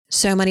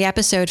So Money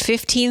episode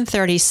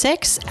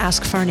 1536,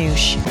 Ask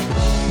Farnoosh.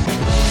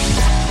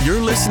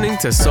 You're listening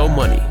to So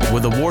Money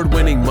with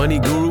award-winning money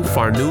guru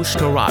Farnoosh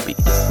Torabi.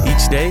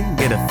 Each day,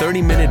 get a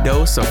 30-minute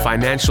dose of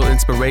financial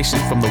inspiration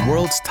from the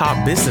world's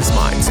top business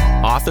minds,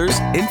 authors,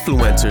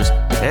 influencers,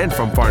 and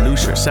from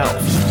Farnoosh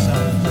herself.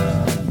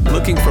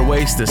 Looking for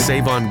ways to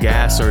save on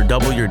gas or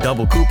double your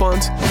double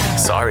coupons?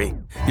 Sorry,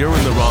 you're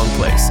in the wrong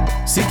place.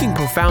 Seeking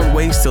profound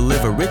ways to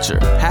live a richer,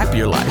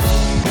 happier life.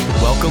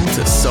 Welcome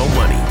to So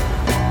Money.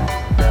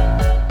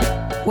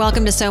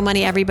 Welcome to So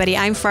Money, everybody.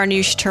 I'm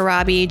Farnoosh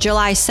Torabi.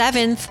 July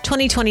 7th,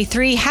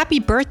 2023. Happy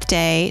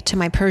birthday to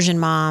my Persian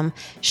mom,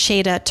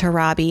 Shada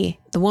Torabi,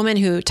 the woman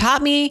who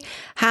taught me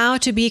how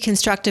to be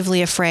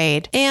constructively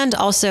afraid and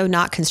also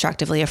not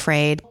constructively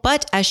afraid.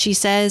 But as she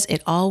says,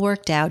 it all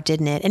worked out,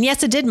 didn't it? And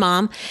yes, it did,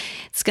 Mom.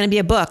 It's going to be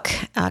a book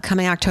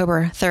coming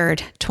October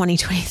 3rd,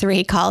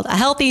 2023 called A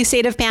Healthy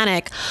State of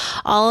Panic.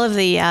 All of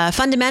the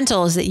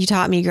fundamentals that you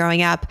taught me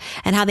growing up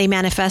and how they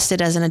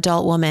manifested as an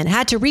adult woman.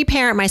 Had to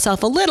reparent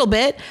myself a little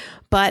bit,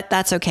 but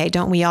that's okay.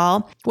 Don't we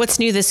all? What's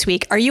new this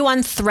week? Are you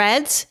on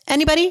Threads?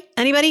 Anybody?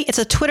 It's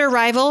a Twitter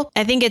rival.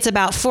 I think it's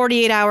about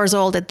 48 hours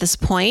old at this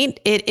point.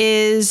 It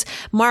is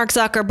Mark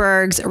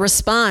Zuckerberg's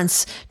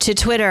response to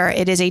Twitter.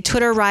 It is a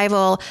Twitter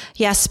rival,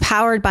 yes,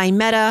 powered by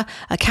Meta,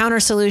 a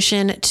counter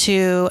solution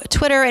to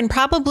Twitter, and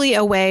probably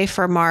a way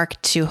for Mark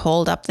to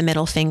hold up the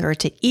middle finger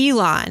to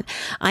Elon.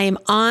 I am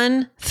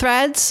on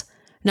Threads.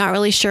 Not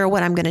really sure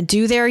what I'm going to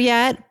do there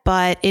yet,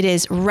 but it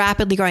is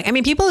rapidly growing. I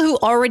mean, people who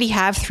already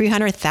have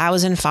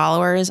 300,000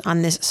 followers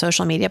on this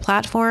social media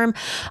platform,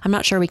 I'm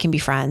not sure we can be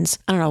friends.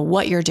 I don't know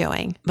what you're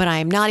doing, but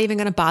I'm not even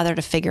going to bother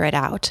to figure it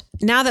out.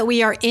 Now that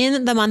we are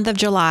in the month of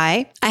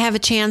July, I have a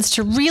chance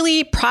to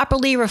really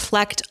properly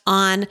reflect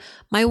on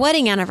my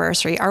wedding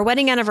anniversary. Our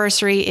wedding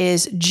anniversary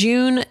is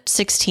June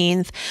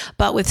 16th,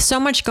 but with so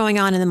much going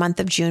on in the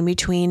month of June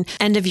between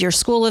end of year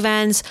school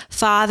events,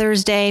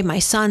 Father's Day, my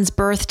son's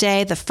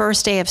birthday, the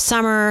first day of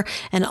summer,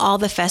 and all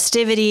the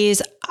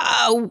festivities,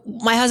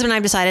 my husband and I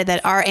have decided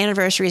that our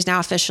anniversary is now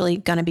officially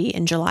going to be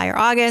in July or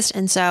August.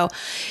 And so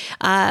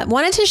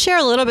wanted to share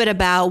a little bit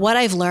about what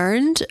I've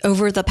learned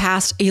over the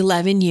past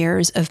 11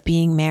 years of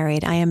being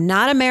married. I am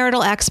not a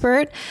marital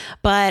expert,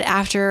 but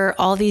after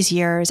all these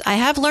years, I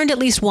have learned at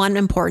least one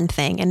important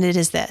thing, and it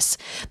is this: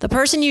 the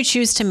person you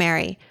choose to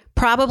marry,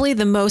 probably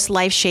the most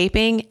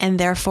life-shaping and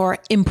therefore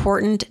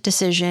important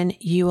decision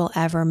you will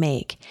ever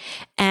make.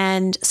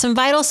 And some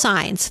vital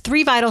signs,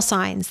 3 vital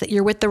signs that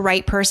you're with the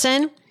right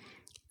person,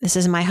 this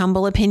is my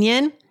humble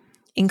opinion,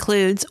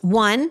 includes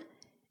 1,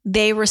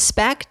 they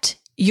respect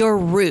your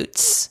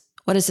roots.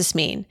 What does this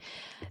mean?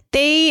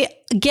 They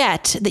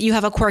get that you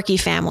have a quirky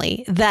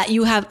family, that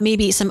you have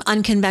maybe some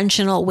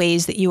unconventional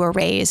ways that you were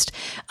raised,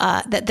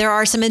 that there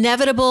are some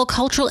inevitable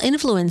cultural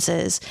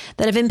influences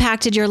that have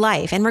impacted your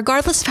life. And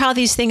regardless of how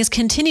these things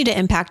continue to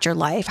impact your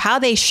life, how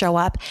they show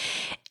up,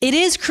 it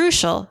is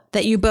crucial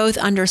that you both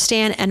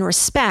understand and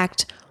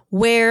respect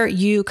where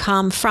you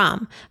come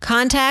from.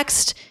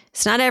 Context,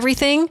 it's not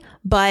everything,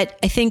 but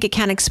I think it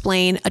can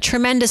explain a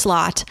tremendous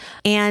lot.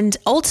 And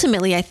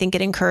ultimately, I think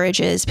it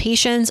encourages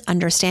patience,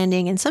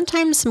 understanding, and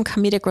sometimes some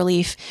comedic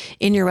relief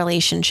in your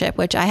relationship,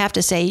 which I have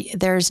to say,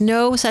 there's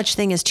no such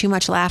thing as too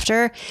much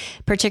laughter,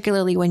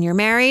 particularly when you're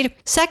married.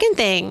 Second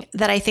thing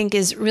that I think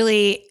is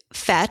really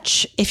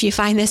fetch, if you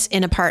find this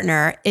in a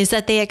partner, is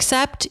that they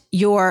accept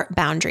your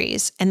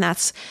boundaries. And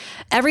that's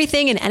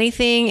everything and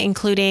anything,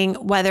 including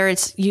whether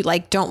it's you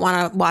don't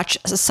want to watch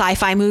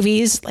sci-fi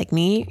movies like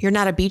me. You're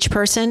not a beach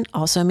person,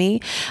 also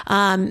me.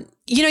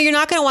 You're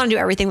not going to want to do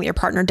everything that your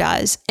partner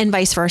does, and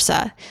vice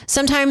versa.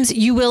 Sometimes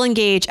you will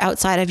engage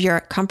outside of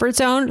your comfort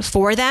zone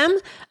for them,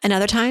 and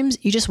other times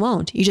you just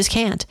won't. You just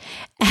can't.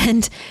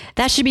 And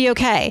that should be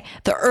okay.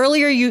 The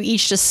earlier you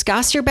each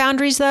discuss your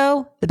boundaries,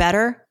 though, the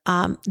better.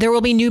 There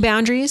will be new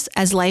boundaries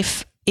as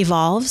life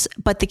evolves,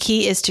 but the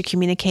key is to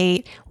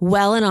communicate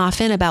well and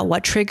often about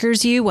what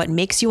triggers you, what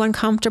makes you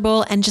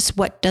uncomfortable, and just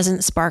what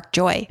doesn't spark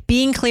joy.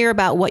 Being clear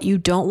about what you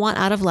don't want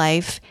out of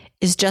life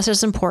is just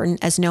as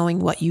important as knowing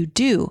what you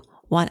do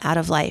want out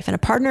of life. And a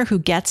partner who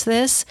gets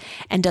this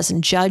and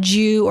doesn't judge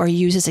you or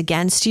uses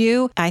against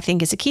you, I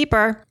think is a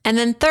keeper. And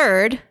then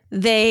third,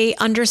 they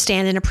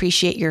understand and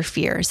appreciate your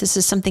fears. This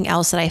is something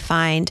else that I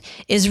find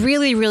is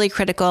really, really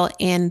critical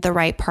in the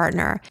right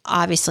partner.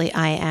 Obviously,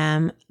 I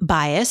am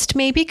biased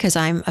maybe because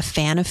I'm a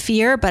fan of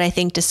fear, but I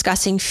think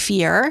discussing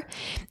fear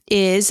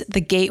is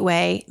the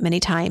gateway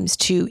many times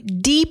to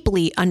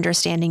deeply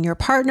understanding your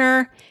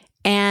partner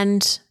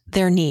and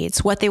their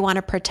needs, what they want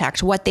to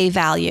protect, what they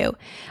value.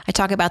 I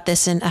talk about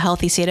this in A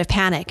Healthy State of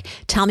Panic.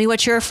 Tell me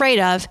what you're afraid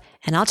of,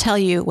 and I'll tell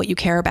you what you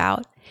care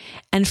about.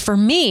 And for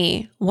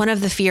me, one of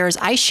the fears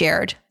I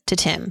shared to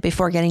Tim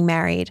before getting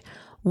married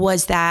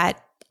was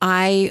that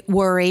I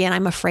worry and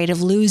I'm afraid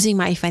of losing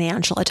my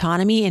financial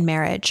autonomy in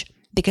marriage.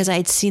 because I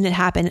had seen it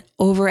happen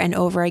over and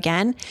over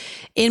again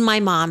in my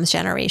mom's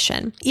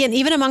generation. And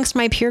even amongst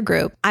my peer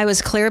group, I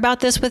was clear about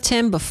this with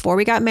Tim before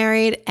we got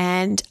married.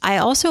 And I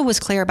also was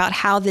clear about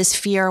how this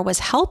fear was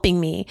helping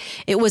me.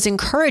 It was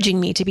encouraging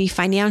me to be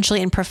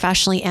financially and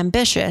professionally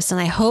ambitious.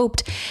 And I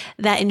hoped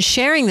that in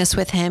sharing this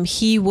with him,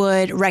 he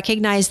would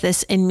recognize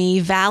this in me,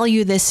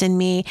 value this in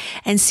me,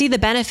 and see the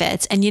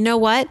benefits. And you know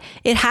what?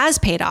 It has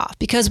paid off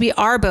because we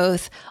are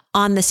both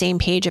on the same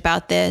page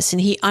about this.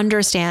 And he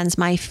understands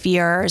my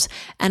fears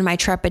and my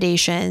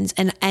trepidations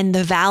and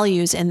the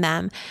values in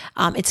them.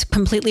 It's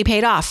completely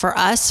paid off for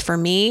us, for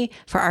me,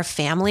 for our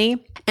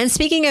family. And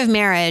speaking of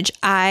marriage,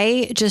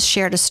 I just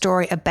shared a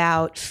story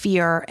about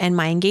fear and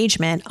my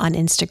engagement on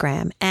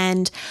Instagram.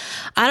 And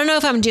I don't know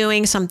if I'm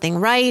doing something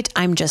right.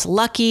 I'm just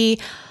lucky.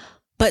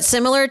 But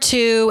similar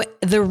to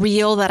the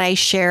reel that I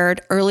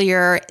shared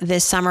earlier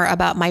this summer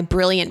about my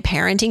brilliant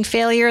parenting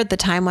failure, the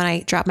time when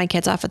I dropped my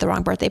kids off at the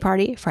wrong birthday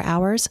party for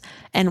hours,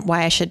 and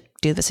why I should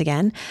do this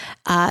again,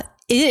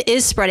 it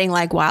is spreading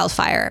like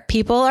wildfire.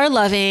 People are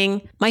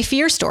loving my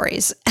fear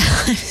stories.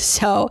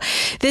 So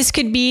this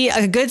could be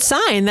a good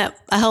sign that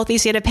a healthy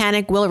state of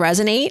panic will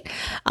resonate.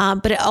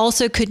 But it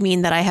also could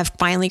mean that I have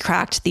finally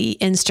cracked the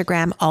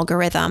Instagram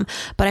algorithm.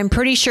 But I'm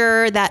pretty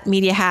sure that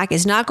media hack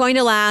is not going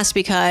to last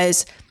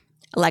because,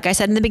 like I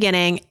said in the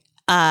beginning,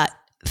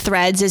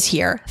 Threads is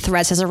here.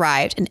 Threads has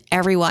arrived and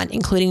everyone,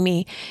 including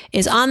me,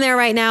 is on there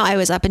right now. I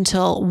was up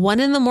until 1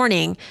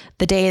 a.m.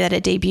 the day that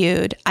it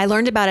debuted. I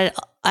learned about it,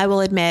 I will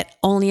admit,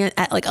 only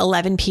at like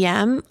 11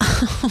 p.m.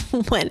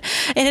 when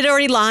it had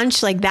already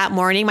launched like that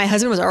morning. My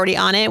husband was already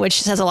on it,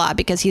 which says a lot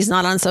because he's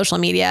not on social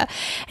media,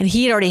 and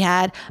he had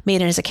already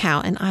made his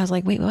account. And I was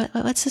like, wait,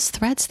 what's this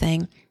Threads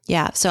thing?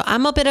 Yeah. So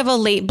I'm a bit of a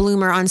late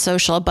bloomer on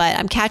social, but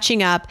I'm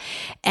catching up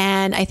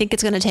and I think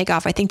it's going to take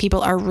off. I think people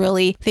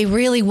they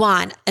really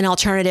want an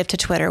alternative to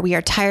Twitter. We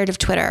are tired of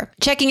Twitter.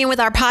 Checking in with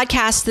our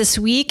podcast this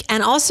week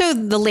and also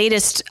the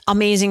latest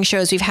amazing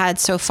shows we've had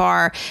so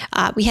far.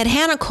 We had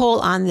Hannah Cole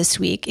on this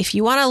week. If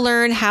you want to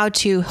learn how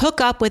to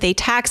hook up with a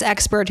tax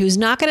expert who's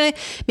not going to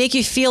make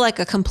you feel like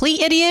a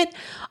complete idiot,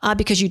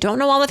 because you don't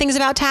know all the things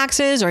about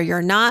taxes or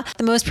you're not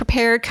the most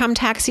prepared come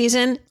tax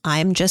season.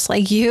 I'm just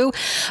like you.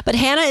 But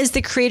Hannah is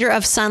the creator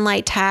of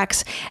Sunlight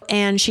Tax,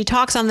 and she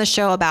talks on the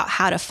show about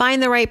how to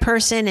find the right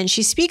person. And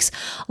she speaks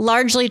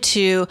largely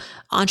to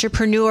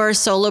entrepreneurs,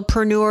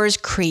 solopreneurs,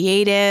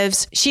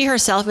 creatives. She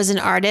herself is an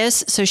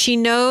artist, so she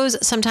knows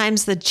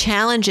sometimes the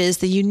challenges,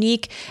 the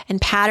unique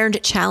and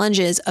patterned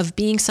challenges of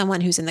being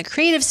someone who's in the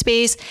creative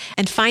space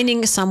and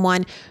finding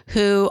someone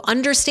who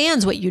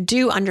understands what you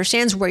do,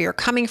 understands where you're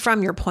coming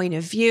from, your point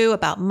of view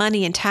about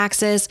money and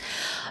taxes.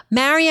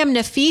 Mariam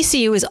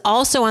Nafisi, who is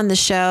also on the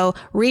show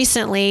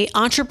recently,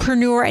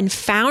 entrepreneur and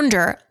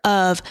founder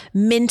of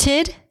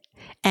Minted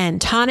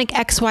and Tonic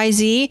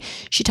XYZ.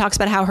 She talks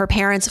about how her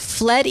parents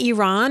fled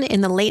Iran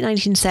in the late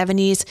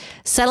 1970s,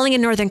 settling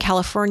in Northern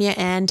California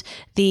and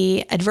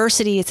the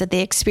adversities that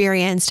they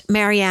experienced.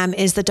 Mariam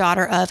is the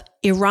daughter of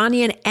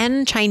Iranian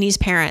and Chinese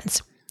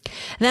parents.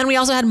 Then we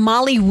also had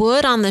Molly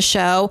Wood on the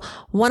show,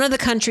 one of the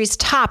country's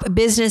top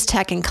business,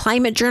 tech, and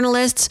climate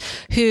journalists,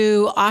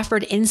 who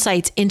offered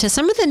insights into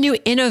some of the new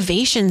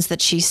innovations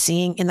that she's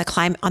seeing in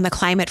on the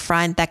climate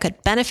front that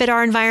could benefit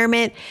our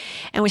environment.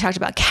 And we talked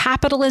about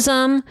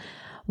capitalism,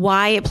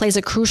 why it plays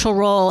a crucial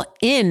role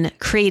in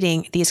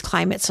creating these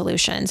climate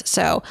solutions.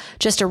 So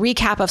just a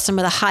recap of some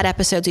of the hot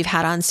episodes we've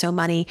had on So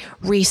Money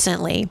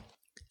recently.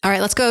 All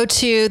right, let's go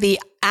to the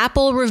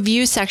Apple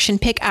review section,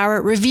 pick our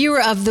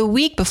reviewer of the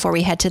week before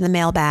we head to the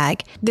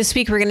mailbag. This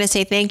week, we're going to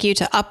say thank you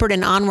to Upward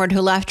and Onward,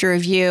 who left a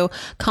review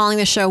calling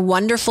the show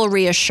Wonderful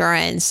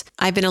Reassurance.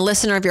 I've been a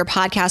listener of your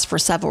podcast for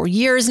several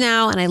years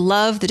now, and I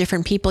love the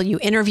different people you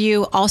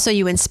interview. Also,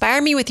 you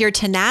inspire me with your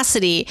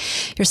tenacity.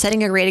 You're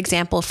setting a great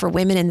example for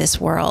women in this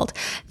world.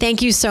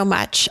 Thank you so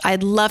much.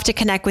 I'd love to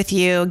connect with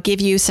you,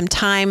 give you some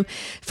time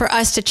for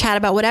us to chat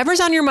about whatever's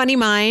on your money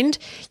mind.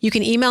 You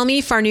can email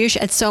me,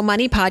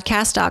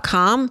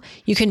 farnoosh@somoneypodcast.com.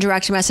 You can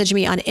direct message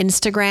me on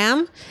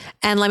Instagram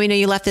and let me know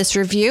you left this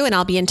review, and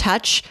I'll be in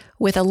touch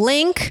with a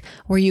link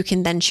where you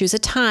can then choose a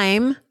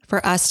time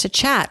for us to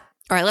chat.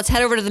 All right, let's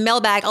head over to the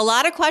mailbag. A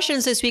lot of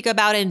questions this week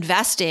about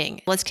investing.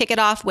 Let's kick it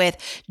off with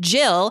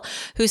Jill,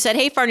 who said,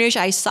 "Hey, Farnoosh,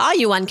 I saw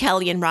you on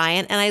Kelly and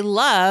Ryan, and I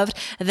loved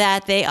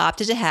that they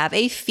opted to have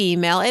a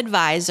female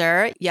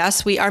advisor.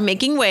 Yes, we are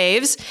making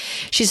waves."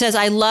 She says,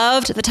 "I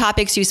loved the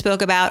topics you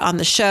spoke about on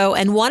the show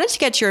and wanted to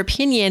get your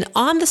opinion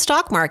on the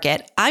stock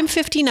market. I'm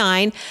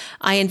 59.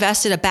 I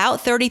invested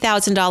about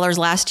 $30,000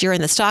 last year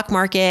in the stock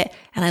market,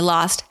 and I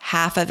lost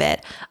half of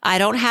it. I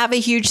don't have a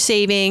huge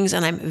savings,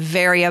 and I'm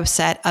very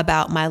upset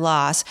about my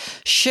loss.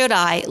 Should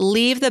I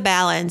leave the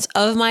balance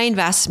of my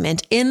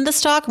investment in the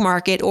stock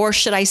market, or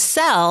should I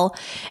sell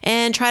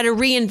and try to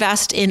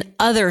reinvest in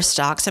other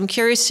stocks? I'm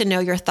curious to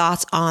know your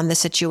thoughts on the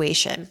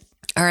situation."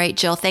 All right,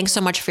 Jill, thanks so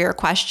much for your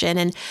question.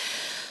 And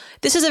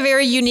this is a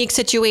very unique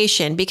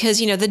situation because,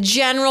 the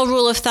general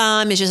rule of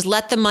thumb is just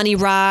let the money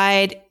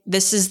ride.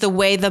 This is the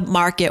way the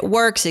market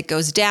works. It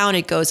goes down,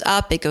 it goes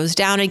up, it goes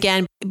down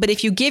again. But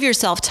if you give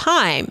yourself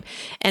time,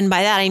 and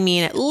by that I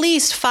mean at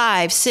least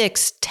 5,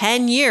 6,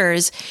 10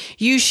 years,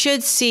 you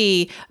should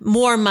see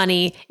more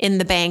money in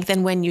the bank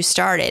than when you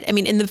started. I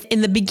mean,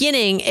 in the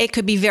beginning, it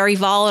could be very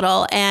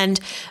volatile, and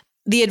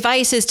the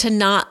advice is to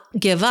not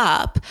give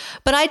up.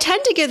 But I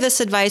tend to give this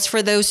advice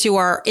for those who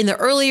are in the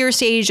earlier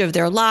stage of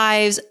their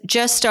lives,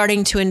 just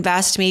starting to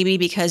invest maybe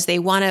because they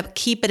want to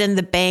keep it in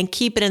the bank,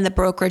 keep it in the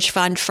brokerage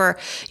fund for,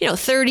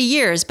 30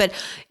 years. But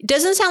it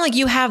doesn't sound like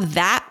you have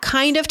that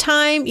kind of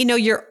time.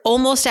 You're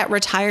almost at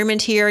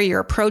retirement here. You're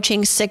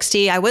approaching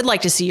 60. I would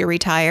like to see you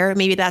retire.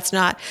 Maybe that's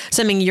not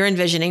something you're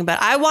envisioning, but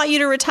I want you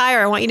to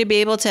retire. I want you to be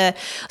able to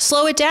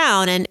slow it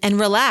down and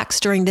relax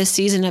during this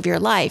season of your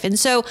life. And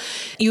so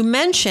you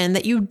mentioned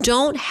that you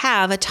don't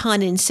have a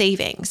ton in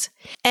savings.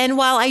 And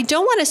while I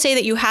don't want to say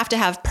that you have to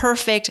have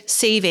perfect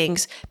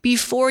savings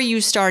before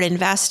you start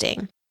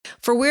investing,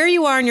 for where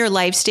you are in your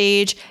life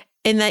stage,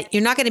 in that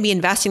you're not going to be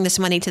investing this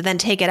money to then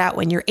take it out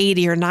when you're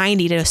 80 or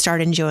 90 to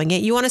start enjoying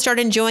it. You want to start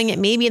enjoying it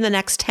maybe in the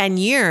next 10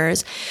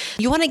 years.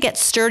 You want to get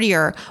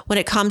sturdier when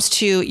it comes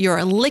to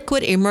your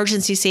liquid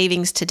emergency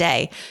savings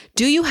today.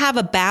 Do you have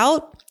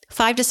about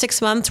 5 to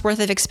 6 months worth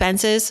of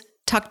expenses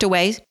tucked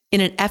away in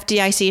an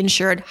FDIC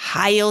insured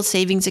high yield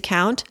savings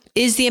account?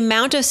 Is the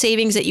amount of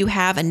savings that you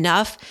have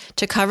enough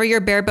to cover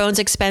your bare bones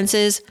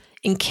expenses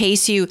in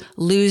case you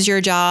lose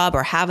your job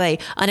or have an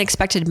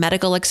unexpected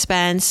medical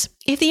expense?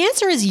 If the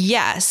answer is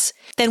yes,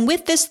 then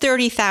with this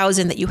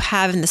 $30,000 that you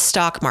have in the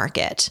stock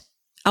market,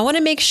 I want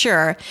to make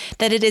sure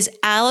that it is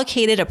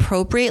allocated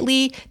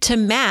appropriately to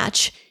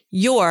match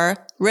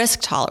your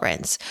risk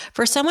tolerance.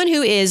 For someone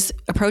who is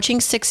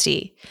approaching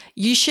 60,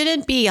 you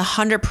shouldn't be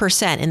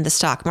 100% in the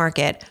stock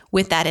market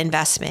with that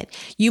investment.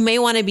 You may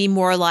want to be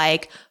more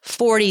like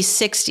 40,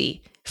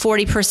 60,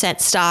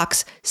 40%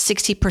 stocks,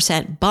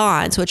 60%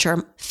 bonds, which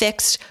are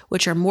fixed,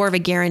 which are more of a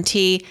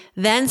guarantee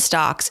than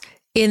stocks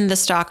in the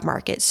stock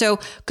market. So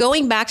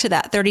going back to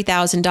that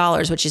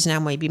 $30,000, which is now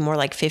maybe more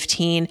like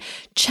 15,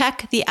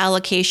 check the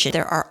allocation.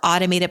 There are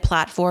automated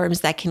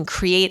platforms that can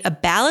create a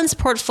balanced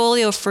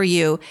portfolio for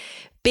you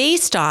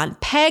based on,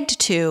 pegged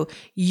to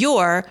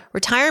your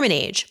retirement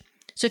age.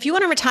 So if you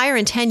want to retire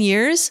in 10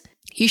 years,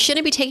 you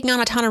shouldn't be taking on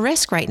a ton of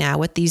risk right now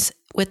with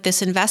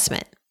this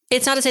investment.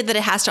 It's not to say that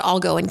it has to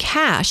all go in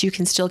cash. You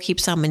can still keep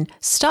some in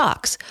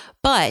stocks,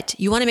 but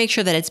you want to make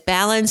sure that it's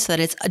balanced, that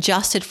it's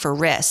adjusted for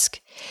risk.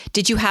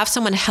 Did you have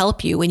someone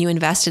help you when you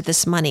invested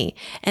this money?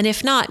 And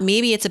if not,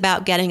 maybe it's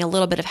about getting a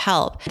little bit of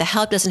help. The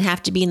help doesn't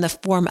have to be in the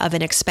form of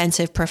an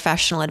expensive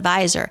professional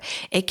advisor.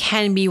 It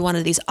can be one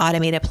of these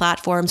automated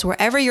platforms.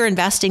 Wherever you're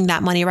investing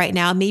that money right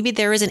now, maybe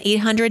there is an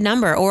 800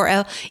 number or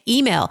an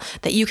email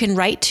that you can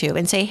write to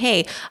and say,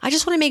 hey, I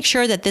just want to make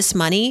sure that this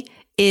money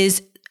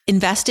is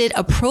invested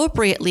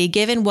appropriately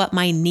given what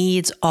my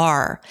needs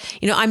are.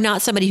 I'm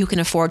not somebody who can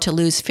afford to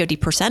lose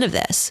 50% of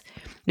this,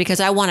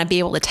 because I want to be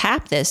able to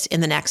tap this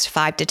in the next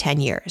 5 to 10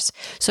 years.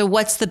 So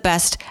what's the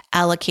best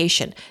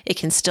allocation? It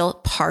can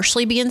still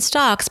partially be in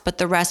stocks, but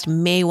the rest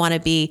may want to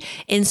be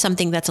in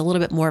something that's a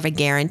little bit more of a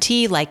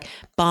guarantee, like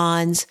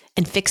bonds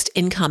and fixed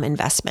income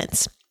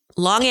investments.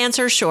 Long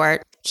answer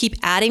short, keep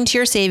adding to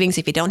your savings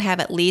if you don't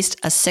have at least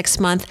a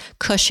 6-month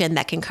cushion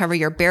that can cover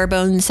your bare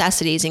bone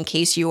necessities in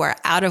case you are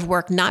out of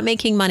work, not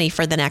making money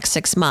for the next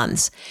 6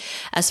 months.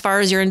 As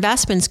far as your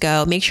investments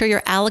go, make sure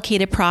you're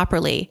allocated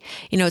properly.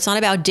 It's not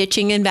about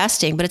ditching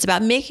investing, but it's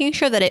about making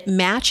sure that it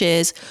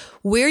matches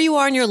where you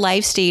are in your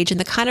life stage and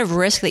the kind of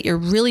risk that you're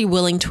really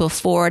willing to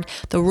afford.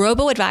 The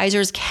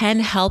robo-advisors can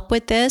help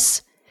with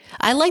this.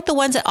 I like the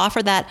ones that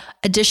offer that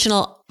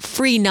additional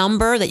free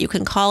number that you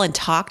can call and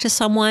talk to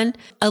someone.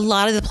 A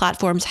lot of the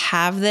platforms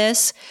have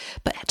this,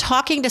 but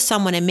talking to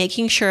someone and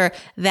making sure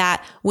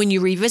that when you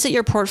revisit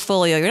your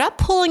portfolio, you're not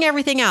pulling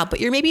everything out,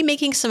 but you're maybe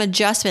making some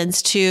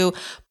adjustments to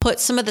put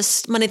some of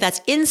the money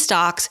that's in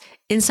stocks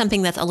in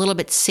something that's a little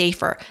bit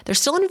safer. They're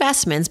still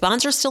investments.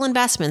 Bonds are still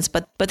investments,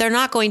 but they're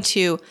not going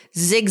to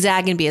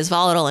zigzag and be as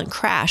volatile and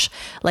crash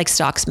like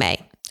stocks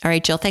may. All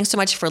right, Jill, thanks so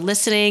much for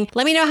listening.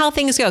 Let me know how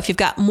things go. If you've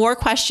got more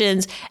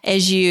questions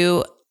as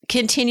you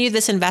continue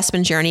this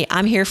investment journey,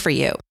 I'm here for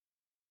you.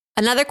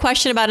 Another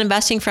question about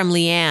investing from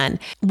Leanne.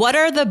 What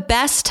are the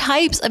best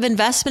types of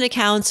investment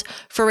accounts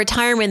for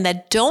retirement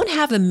that don't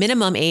have a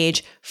minimum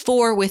age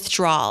for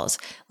withdrawals?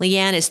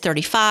 Leanne is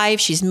 35.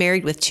 She's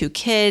married with 2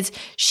 kids.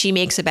 She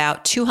makes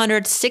about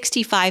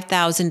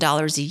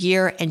 $265,000 a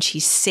year, and she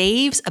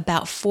saves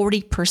about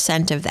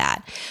 40% of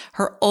that.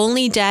 Her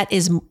only debt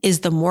is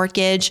the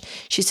mortgage.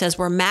 She says,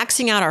 we're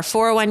maxing out our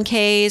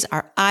 401ks,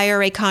 our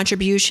IRA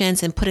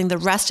contributions, and putting the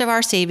rest of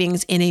our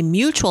savings in a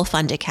mutual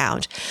fund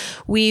account.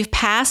 We've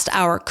passed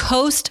our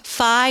Coast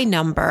FI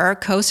number,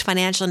 Coast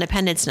Financial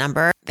Independence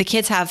number. The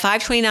kids have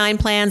 529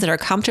 plans that are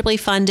comfortably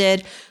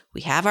funded.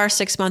 We have our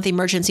 6-month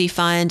emergency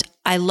fund.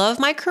 I love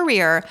my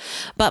career,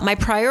 but my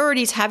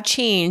priorities have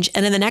changed.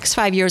 And in the next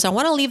 5 years, I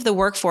want to leave the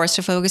workforce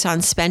to focus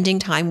on spending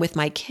time with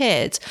my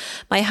kids.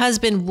 My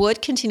husband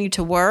would continue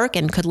to work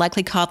and could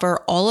likely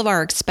cover all of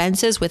our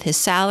expenses with his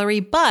salary,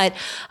 but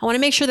I want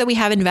to make sure that we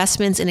have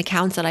investments in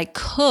accounts that I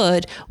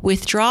could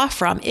withdraw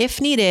from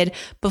if needed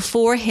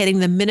before hitting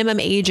the minimum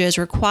ages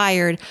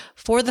required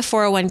for the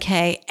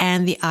 401k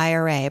and the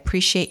IRA.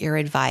 Appreciate your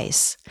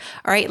advice.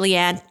 All right,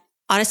 Leanne.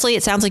 Honestly,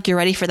 it sounds like you're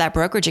ready for that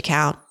brokerage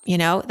account.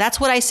 That's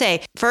what I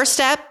say. First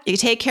step, you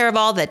take care of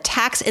all the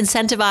tax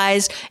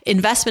incentivized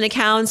investment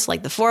accounts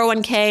like the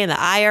 401k and the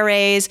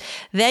IRAs.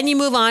 Then you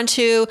move on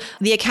to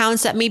the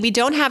accounts that maybe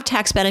don't have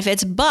tax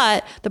benefits,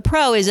 but the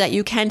pro is that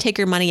you can take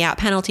your money out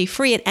penalty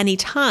free at any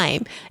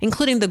time,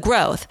 including the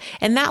growth.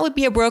 And that would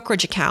be a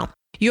brokerage account.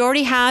 You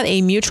already have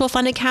a mutual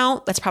fund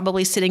account that's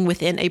probably sitting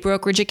within a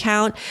brokerage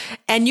account,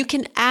 and you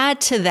can add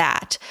to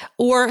that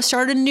or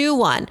start a new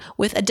one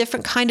with a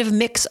different kind of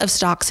mix of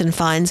stocks and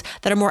funds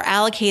that are more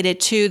allocated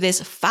to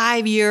this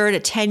 5-year to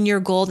 10-year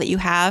goal that you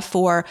have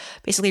for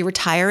basically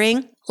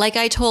retiring. Like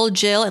I told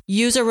Jill,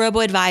 use a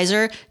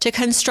robo-advisor to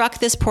construct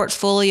this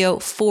portfolio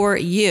for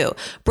you.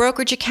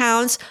 Brokerage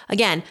accounts,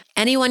 again,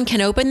 anyone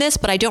can open this,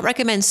 but I don't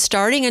recommend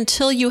starting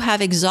until you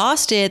have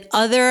exhausted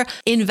other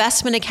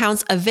investment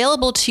accounts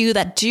available to you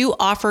that do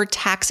offer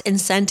tax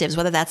incentives,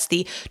 whether that's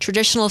the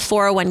traditional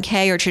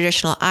 401k or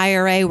traditional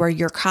IRA where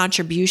your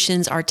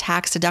contributions are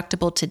tax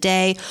deductible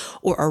today,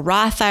 or a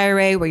Roth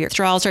IRA where your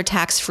withdrawals are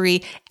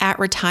tax-free at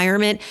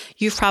retirement.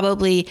 You've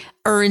probably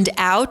earned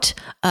out,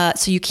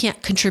 so you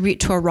can't contribute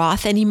to a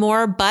Roth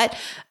anymore. But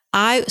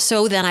I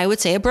would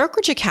say a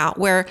brokerage account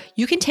where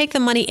you can take the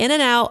money in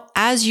and out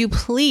as you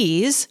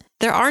please.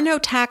 There are no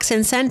tax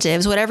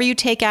incentives. Whatever you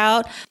take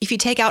out, if you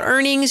take out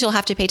earnings, you'll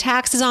have to pay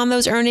taxes on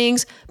those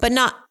earnings, but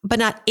not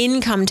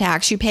income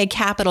tax. You pay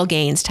capital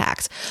gains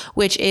tax,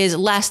 which is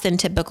less than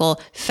typical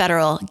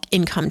federal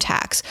income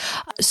tax.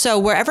 So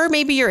wherever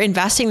maybe you're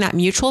investing that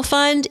mutual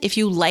fund, if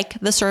you like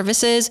the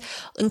services,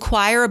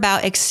 inquire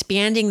about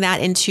expanding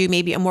that into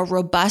maybe a more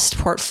robust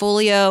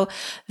portfolio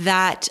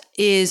that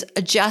is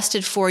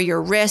adjusted for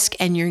your risk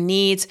and your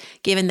needs,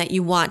 given that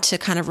you want to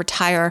kind of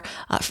retire,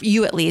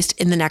 you at least,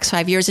 in the next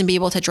 5 years and be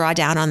able to draw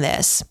down on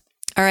this.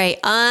 All right,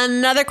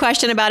 another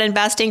question about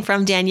investing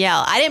from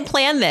Danielle. I didn't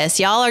plan this.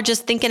 Y'all are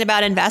just thinking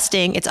about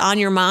investing. It's on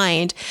your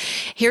mind.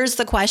 Here's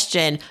the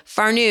question.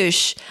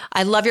 Farnoosh,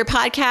 I love your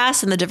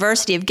podcast and the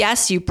diversity of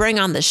guests you bring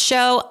on the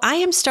show. I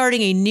am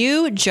starting a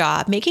new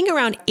job, making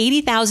around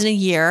 $80,000 a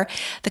year.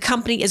 The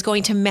company is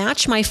going to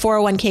match my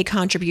 401k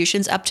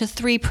contributions up to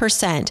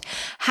 3%.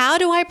 How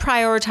do I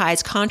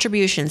prioritize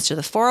contributions to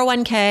the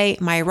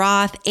 401k, my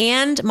Roth,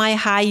 and my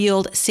high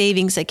yield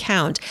savings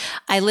account?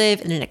 I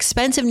live in an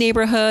expensive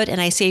neighborhood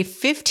and I save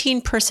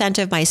 15%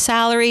 of my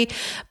salary,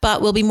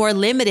 but will be more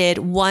limited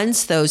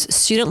once those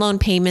student loan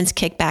payments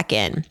kick back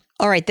in.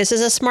 All right, this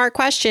is a smart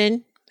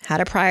question. How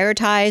to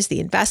prioritize the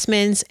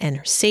investments and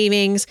her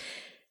savings,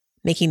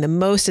 making the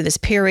most of this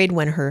period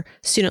when her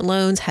student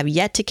loans have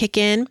yet to kick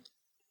in.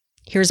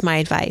 Here's my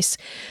advice.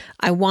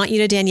 I want you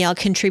to, Danielle,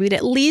 contribute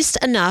at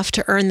least enough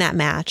to earn that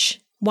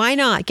match. Why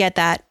not get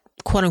that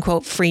quote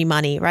unquote free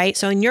money, right?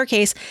 So in your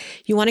case,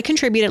 you want to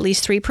contribute at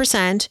least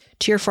 3%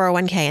 to your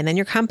 401k, and then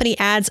your company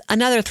adds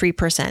another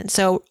 3%.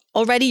 So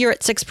already you're at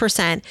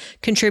 6%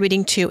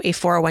 contributing to a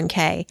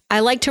 401k.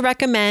 I like to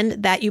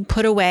recommend that you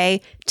put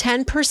away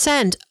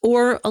 10%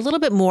 or a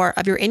little bit more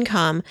of your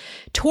income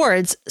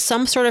towards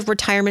some sort of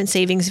retirement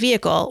savings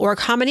vehicle or a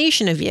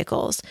combination of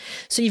vehicles.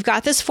 So you've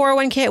got this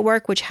 401k at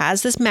work, which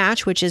has this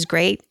match, which is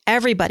great.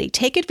 Everybody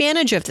take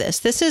advantage of this.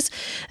 This is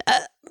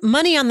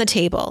money on the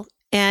table.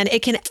 And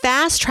it can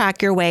fast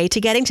track your way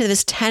to getting to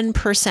this 10%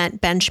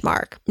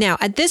 benchmark. Now,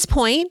 at this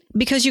point,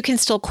 because you can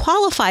still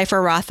qualify for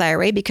a Roth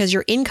IRA because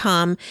your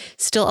income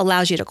still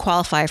allows you to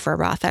qualify for a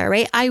Roth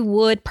IRA, I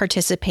would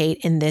participate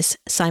in this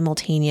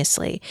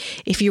simultaneously.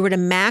 If you were to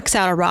max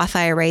out a Roth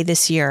IRA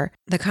this year,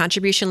 the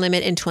contribution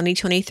limit in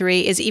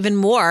 2023 is even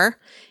more.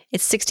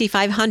 It's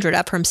 $6,500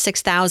 up from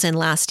 $6,000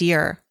 last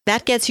year.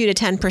 That gets you to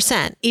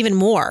 10%, even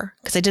more,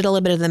 because I did a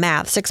little bit of the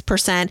math.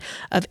 6%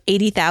 of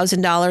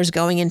 $80,000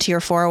 going into your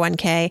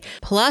 401k,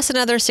 plus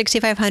another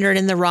 $6,500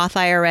 in the Roth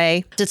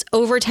IRA. It's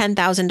over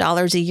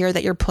 $10,000 a year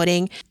that you're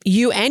putting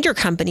you and your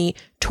company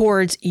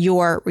towards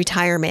your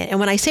retirement. And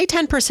when I say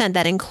 10%,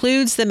 that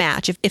includes the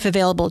match if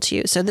available to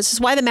you. So this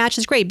is why the match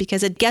is great,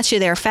 because it gets you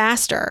there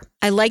faster.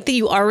 I like that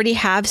you already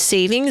have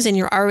savings and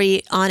you're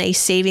already on a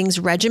savings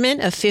regimen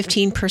of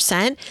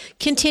 15%.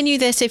 Continue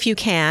this if you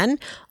can,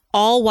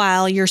 all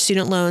while your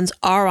student loans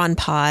are on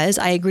pause.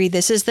 I agree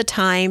this is the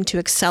time to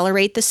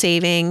accelerate the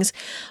savings.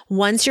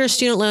 Once your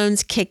student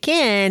loans kick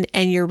in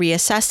and you're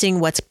reassessing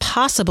what's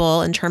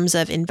possible in terms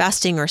of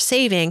investing or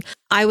saving,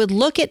 I would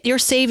look at your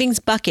savings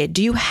bucket.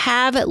 Do you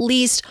have at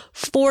least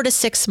 4 to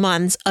 6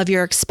 months of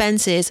your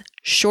expenses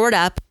shored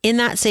up in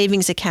that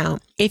savings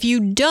account? If you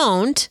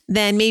don't,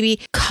 then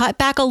maybe cut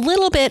back a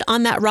little bit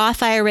on that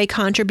Roth IRA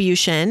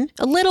contribution,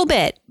 a little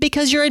bit,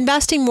 because you're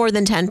investing more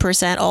than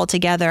 10%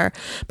 altogether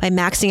by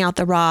maxing out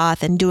the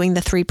Roth and doing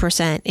the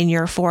 3% in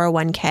your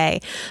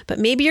 401k. But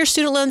maybe your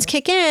student loans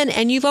kick in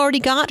and you've already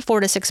got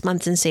 4 to 6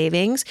 months in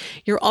savings.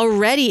 You're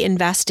already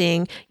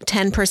investing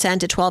 10%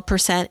 to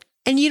 12%.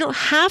 And you don't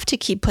have to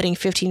keep putting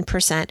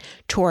 15%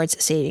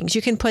 towards savings.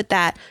 You can put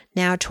that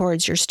now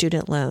towards your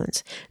student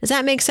loans. Does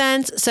that make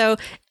sense? So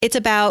it's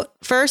about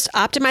first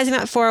optimizing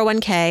that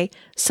 401k,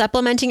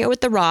 supplementing it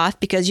with the Roth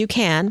because you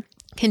can,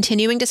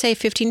 continuing to save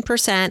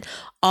 15%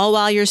 all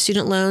while your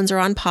student loans are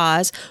on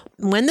pause.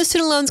 When the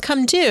student loans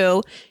come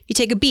due, you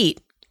take a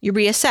beat, you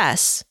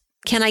reassess.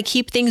 Can I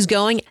keep things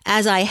going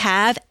as I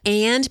have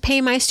and pay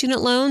my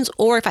student loans?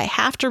 Or if I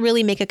have to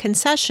really make a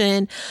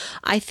concession,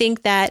 I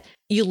think that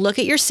you look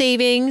at your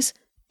savings.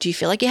 Do you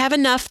feel like you have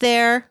enough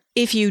there?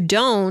 If you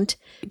don't,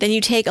 then you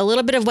take a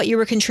little bit of what you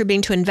were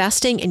contributing to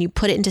investing and you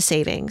put it into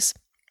savings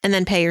and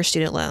then pay your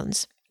student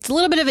loans. It's a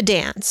little bit of a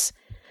dance,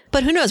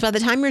 but who knows? By the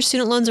time your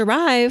student loans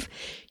arrive,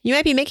 you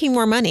might be making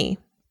more money.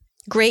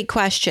 Great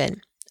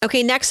question.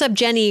 Okay, next up,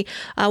 Jenny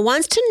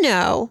wants to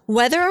know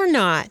whether or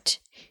not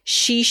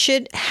she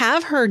should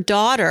have her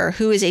daughter,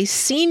 who is a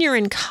senior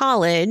in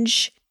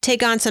college,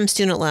 take on some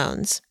student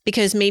loans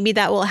because maybe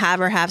that will have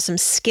her have some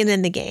skin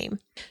in the game.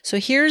 So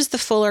here's the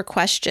fuller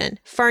question.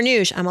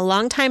 Farnoosh, I'm a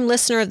longtime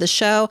listener of the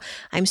show.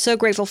 I'm so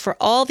grateful for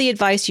all the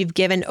advice you've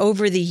given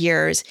over the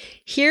years.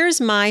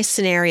 Here's my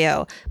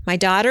scenario. My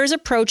daughter is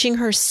approaching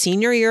her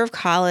senior year of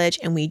college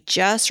and we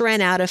just ran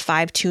out of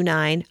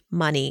 529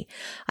 money.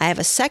 I have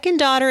a second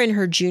daughter in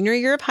her junior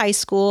year of high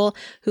school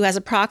who has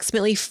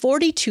approximately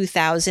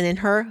 $42,000 in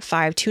her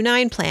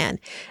 529 plan.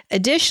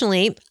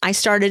 Additionally, I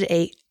started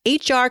a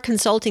HR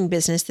consulting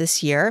business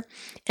this year,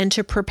 and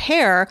to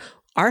prepare,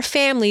 our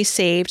family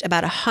saved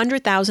about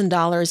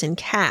 $100,000 in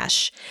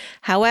cash.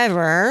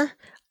 However,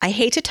 I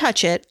hate to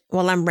touch it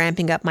while I'm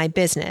ramping up my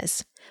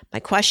business. My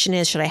question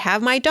is, should I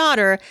have my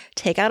daughter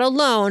take out a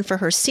loan for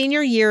her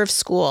senior year of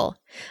school?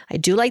 I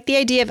do like the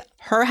idea of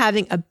her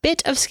having a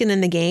bit of skin in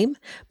the game,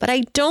 but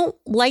I don't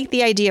like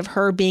the idea of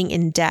her being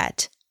in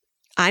debt.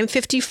 I'm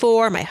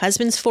 54, my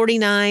husband's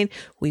 49.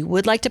 We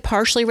would like to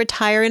partially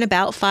retire in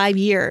about 5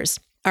 years.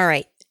 All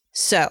right.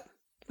 So,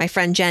 my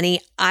friend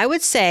Jenny, I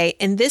would say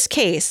in this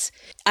case,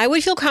 I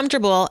would feel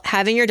comfortable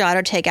having your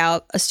daughter take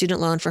out a student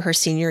loan for her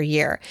senior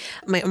year.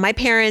 My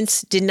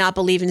parents did not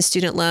believe in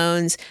student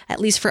loans, at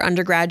least for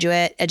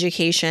undergraduate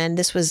education.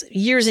 This was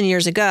years and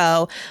years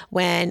ago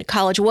when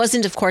college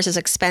wasn't, of course, as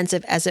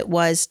expensive as it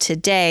was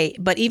today.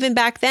 But even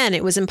back then,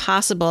 it was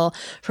impossible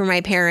for my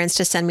parents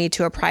to send me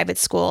to a private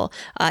school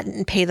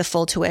and pay the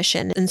full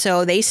tuition. And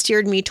so they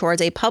steered me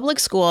towards a public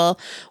school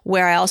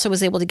where I also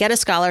was able to get a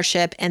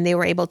scholarship and they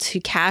were able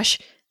to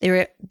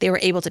They were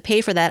able to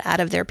pay for that out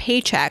of their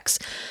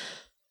paychecks.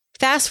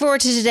 Fast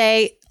forward to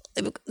today,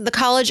 the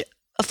college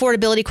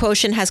affordability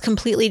quotient has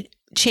completely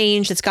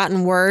changed. It's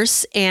gotten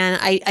worse. And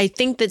I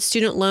think that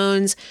student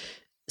loans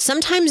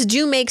sometimes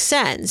do make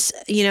sense,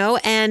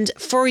 and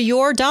for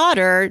your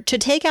daughter to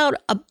take out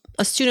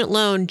a student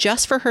loan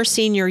just for her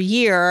senior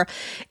year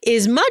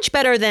is much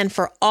better than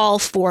for all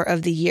 4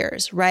 of the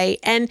years, right?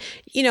 And,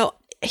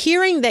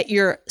 hearing that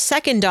your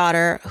second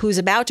daughter, who's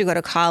about to go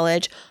to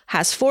college,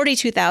 has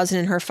 $42,000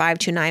 in her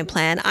 529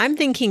 plan, I'm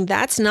thinking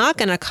that's not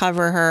going to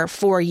cover her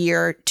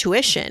 4-year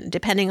tuition,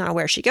 depending on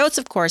where she goes,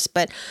 of course.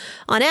 But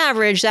on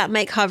average, that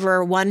might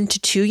cover 1 to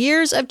 2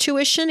 years of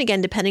tuition, again,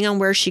 depending on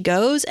where she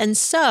goes. And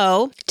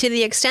so to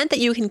the extent that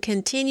you can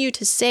continue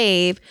to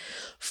save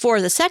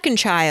for the second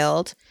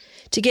child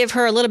to give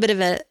her a little bit of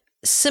a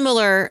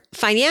similar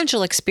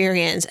financial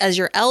experience as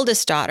your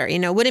eldest daughter,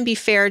 wouldn't be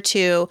fair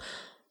to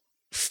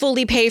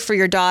fully pay for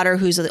your daughter,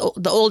 who's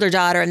the older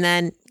daughter, and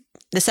then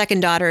the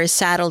second daughter is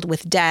saddled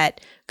with debt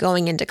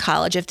going into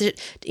college. I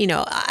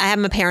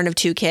am a parent of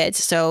 2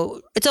 kids,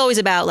 so it's always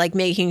about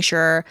making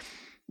sure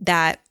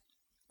that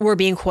we're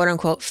being quote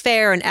unquote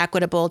fair and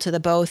equitable to the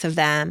both of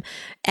them.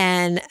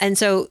 And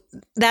so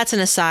that's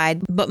an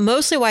aside, but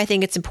mostly why I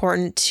think it's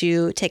important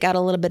to take out a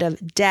little bit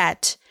of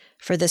debt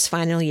for this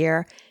final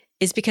year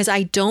is because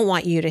I don't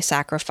want you to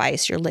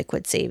sacrifice your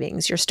liquid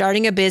savings. You're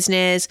starting a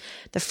business.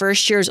 The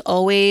first year is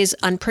always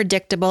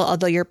unpredictable,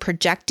 although you're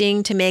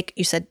projecting to make,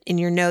 you said in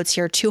your notes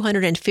here,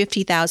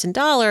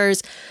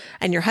 $250,000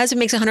 and your husband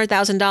makes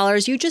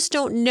 $100,000. You just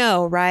don't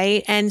know,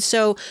 right? And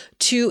so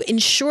to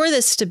ensure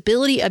the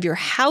stability of your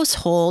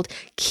household,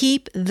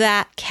 keep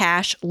that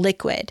cash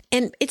liquid.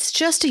 And it's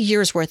just a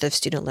year's worth of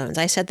student loans.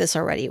 I said this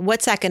already.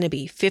 What's that going to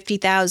be?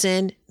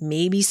 $50,000,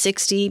 maybe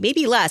 $60,000,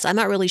 maybe less. I'm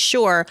not really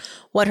sure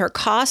what her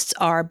costs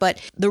are, but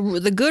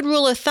the good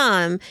rule of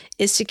thumb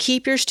is to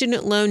keep your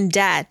student loan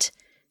debt.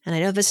 And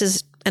I know this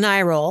is an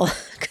eye roll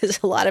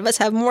because a lot of us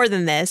have more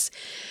than this.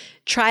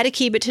 Try to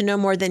keep it to no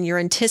more than your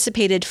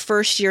anticipated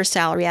first year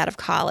salary out of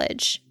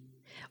college,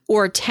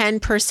 or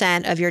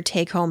 10% of your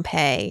take home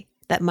pay.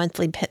 that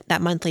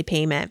monthly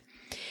payment.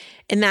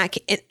 In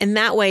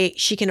that way,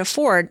 she can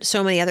afford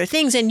so many other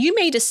things. And you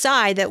may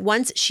decide that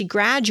once she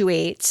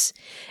graduates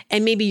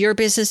and maybe your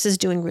business is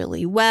doing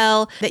really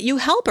well, that you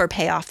help her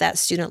pay off that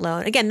student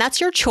loan. Again, that's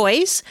your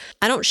choice.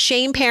 I don't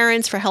shame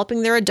parents for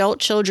helping their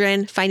adult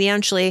children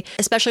financially,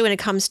 especially when it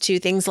comes to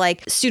things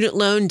like student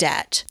loan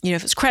debt.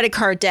 If it's credit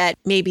card debt,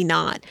 maybe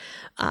not.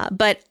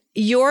 But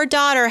your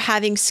daughter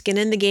having skin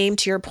in the game,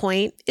 to your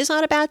point, is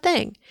not a bad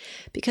thing.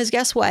 Because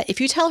guess what?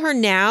 If you tell her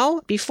now,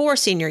 before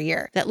senior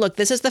year, that, look,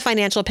 this is the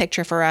financial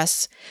picture for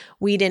us.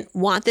 We didn't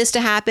want this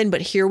to happen,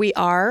 but here we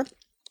are.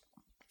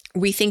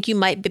 We think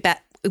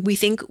we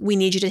think we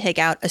need you to take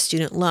out a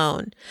student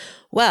loan.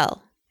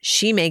 Well,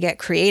 she may get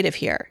creative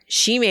here.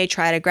 She may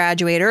try to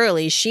graduate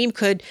early. She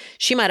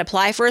might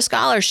apply for a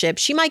scholarship.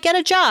 She might get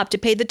a job to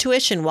pay the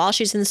tuition while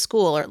she's in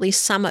school, or at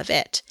least some of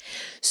it.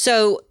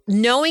 So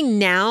knowing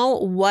now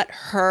what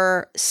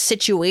her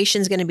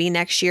situation is going to be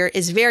next year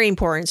is very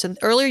important. So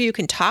the earlier you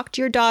can talk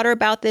to your daughter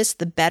about this,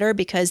 the better,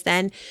 because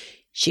then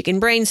she can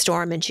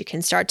brainstorm and she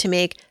can start to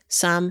make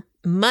some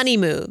money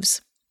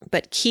moves.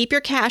 But keep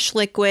your cash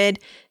liquid,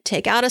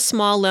 take out a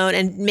small loan,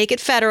 and make it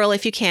federal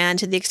if you can,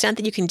 to the extent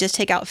that you can just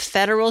take out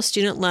federal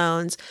student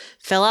loans,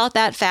 fill out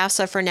that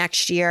FAFSA for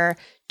next year,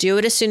 do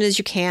it as soon as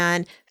you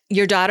can.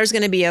 Your daughter's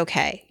going to be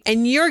okay,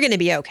 and you're going to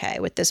be okay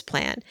with this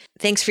plan.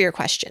 Thanks for your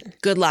question.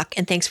 Good luck,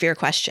 and thanks for your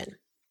question.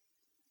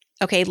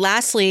 Okay,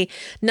 lastly,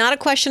 not a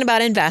question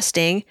about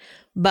investing,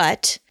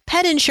 but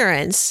pet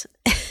insurance.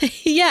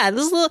 Yeah,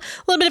 this is a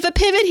little bit of a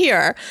pivot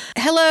here.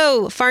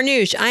 Hello,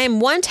 Farnoosh. I am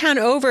one town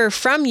over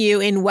from you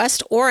in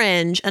West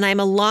Orange, and I'm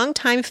a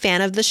longtime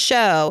fan of the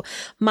show.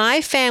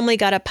 My family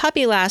got a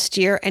puppy last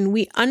year, and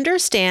we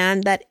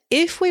understand that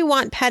if we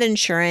want pet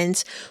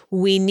insurance,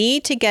 we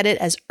need to get it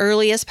as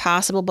early as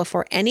possible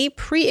before any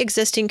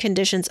pre-existing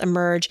conditions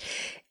emerge.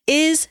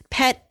 Is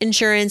pet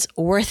insurance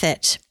worth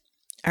it?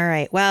 All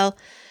right, well,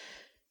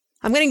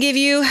 I'm going to give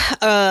you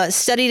a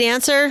studied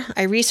answer.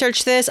 I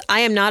researched this.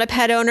 I am not a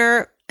pet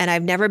owner, and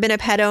I've never been a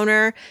pet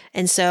owner.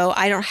 And so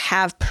I don't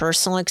have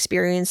personal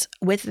experience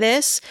with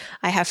this.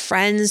 I have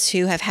friends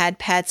who have had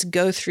pets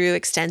go through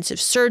extensive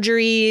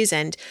surgeries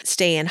and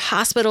stay in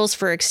hospitals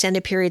for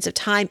extended periods of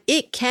time.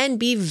 It can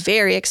be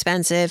very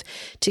expensive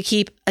to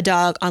keep a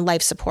dog on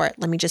life support.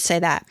 Let me just say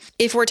that.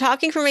 If we're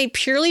talking from a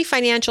purely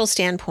financial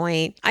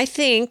standpoint, I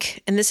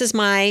think, and this is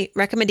my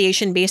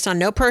recommendation based on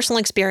no personal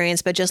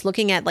experience, but just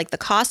looking at like the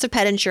cost of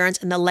pet insurance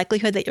and the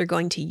likelihood that you're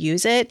going to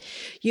use it,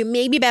 you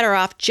may be better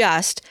off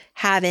just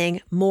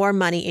having more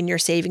money in your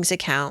savings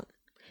account,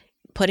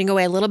 putting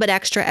away a little bit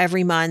extra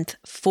every month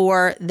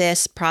for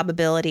this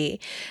probability.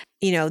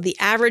 The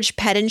average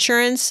pet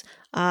insurance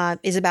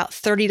is about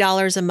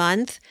 $30 a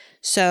month.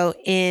 So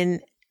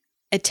in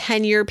a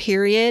 10-year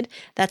period,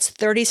 that's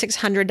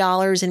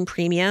 $3,600 in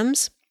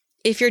premiums.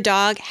 If your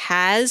dog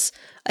has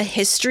a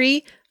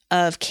history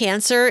of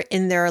cancer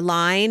in their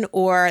line,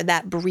 or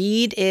that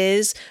breed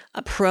is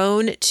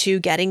prone to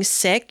getting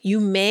sick, you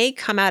may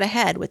come out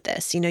ahead with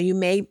this. You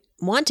may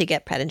want to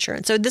get pet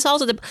insurance. So this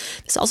also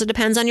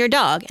depends on your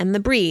dog and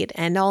the breed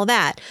and all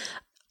that.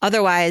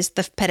 Otherwise,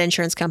 the pet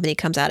insurance company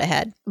comes out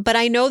ahead. But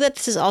I know that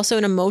this is also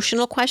an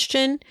emotional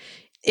question.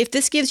 If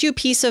this gives you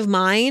peace of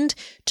mind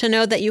to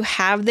know that you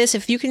have this,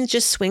 if you can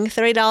just swing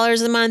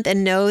 $30 a month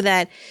and know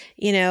that,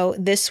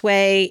 this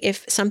way,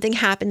 if something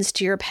happens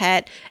to your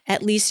pet,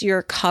 at least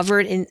you're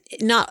covered in,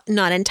 not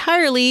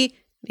entirely,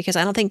 because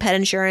I don't think pet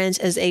insurance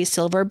is a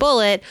silver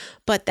bullet,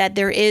 but that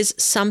there is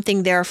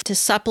something there to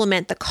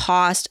supplement the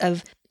cost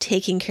of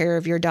taking care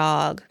of your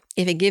dog.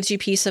 If it gives you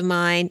peace of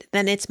mind,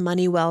 then it's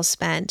money well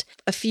spent.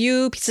 A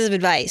few pieces of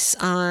advice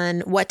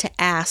on what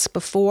to ask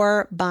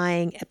before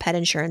buying a pet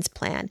insurance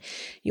plan.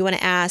 You want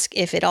to ask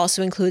if it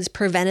also includes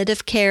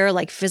preventative care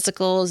like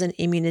physicals and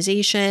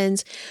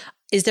immunizations.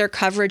 Is there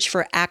coverage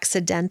for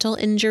accidental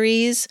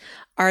injuries?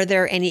 Are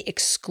there any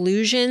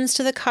exclusions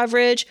to the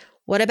coverage?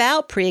 What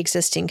about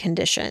pre-existing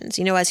conditions?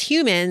 As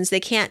humans, they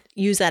can't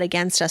use that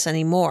against us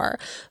anymore.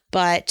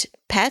 But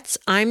pets,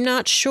 I'm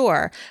not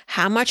sure.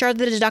 How much are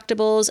the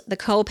deductibles, the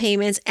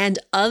co-payments, and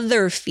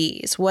other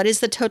fees? What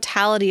is the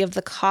totality of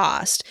the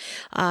cost?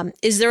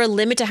 Is there a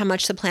limit to how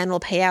much the plan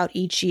will pay out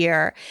each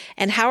year?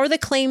 And how are the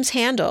claims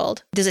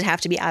handled? Does it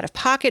have to be out of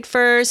pocket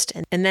first,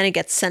 and then it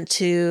gets sent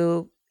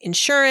to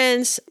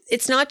insurance?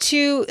 It's not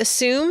to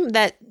assume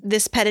that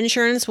this pet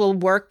insurance will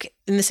work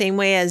in the same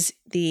way as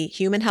the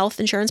human health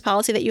insurance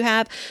policy that you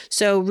have.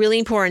 So really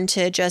important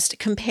to just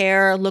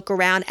compare, look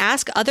around,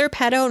 ask other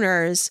pet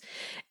owners.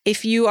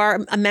 If you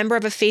are a member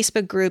of a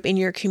Facebook group in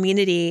your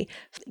community,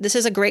 this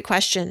is a great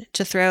question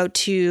to throw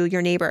to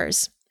your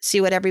neighbors.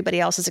 See what everybody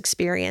else's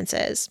experience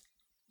is.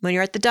 When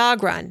you're at the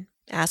dog run,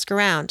 ask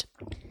around.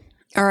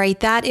 All right,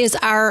 that is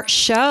our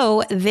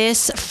show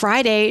this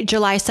Friday,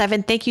 July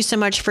 7th. Thank you so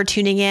much for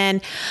tuning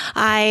in.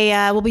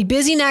 I will be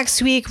busy next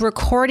week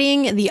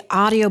recording the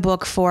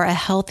audiobook for A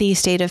Healthy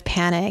State of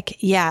Panic.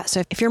 Yeah,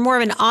 so if you're more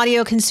of an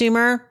audio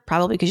consumer,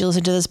 probably because you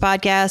listen to this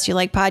podcast, you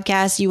like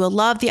podcasts, you will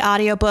love the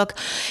audiobook.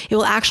 It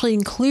will actually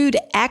include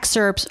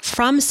excerpts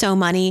from So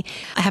Money.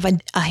 I have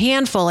a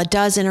handful, a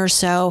dozen or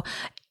so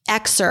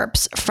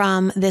excerpts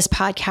from this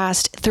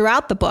podcast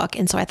throughout the book.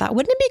 And so I thought,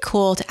 wouldn't it be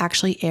cool to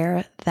actually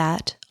air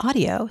that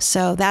audio?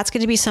 So that's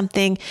going to be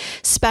something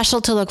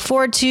special to look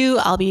forward to.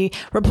 I'll be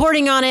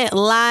reporting on it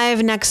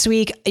live next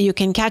week. You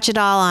can catch it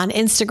all on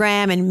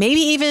Instagram and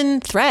maybe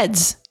even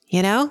Threads,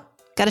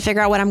 Got to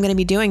figure out what I'm going to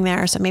be doing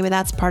there. So maybe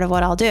that's part of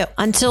what I'll do.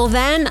 Until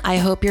then, I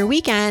hope your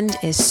weekend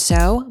is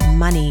so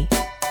money.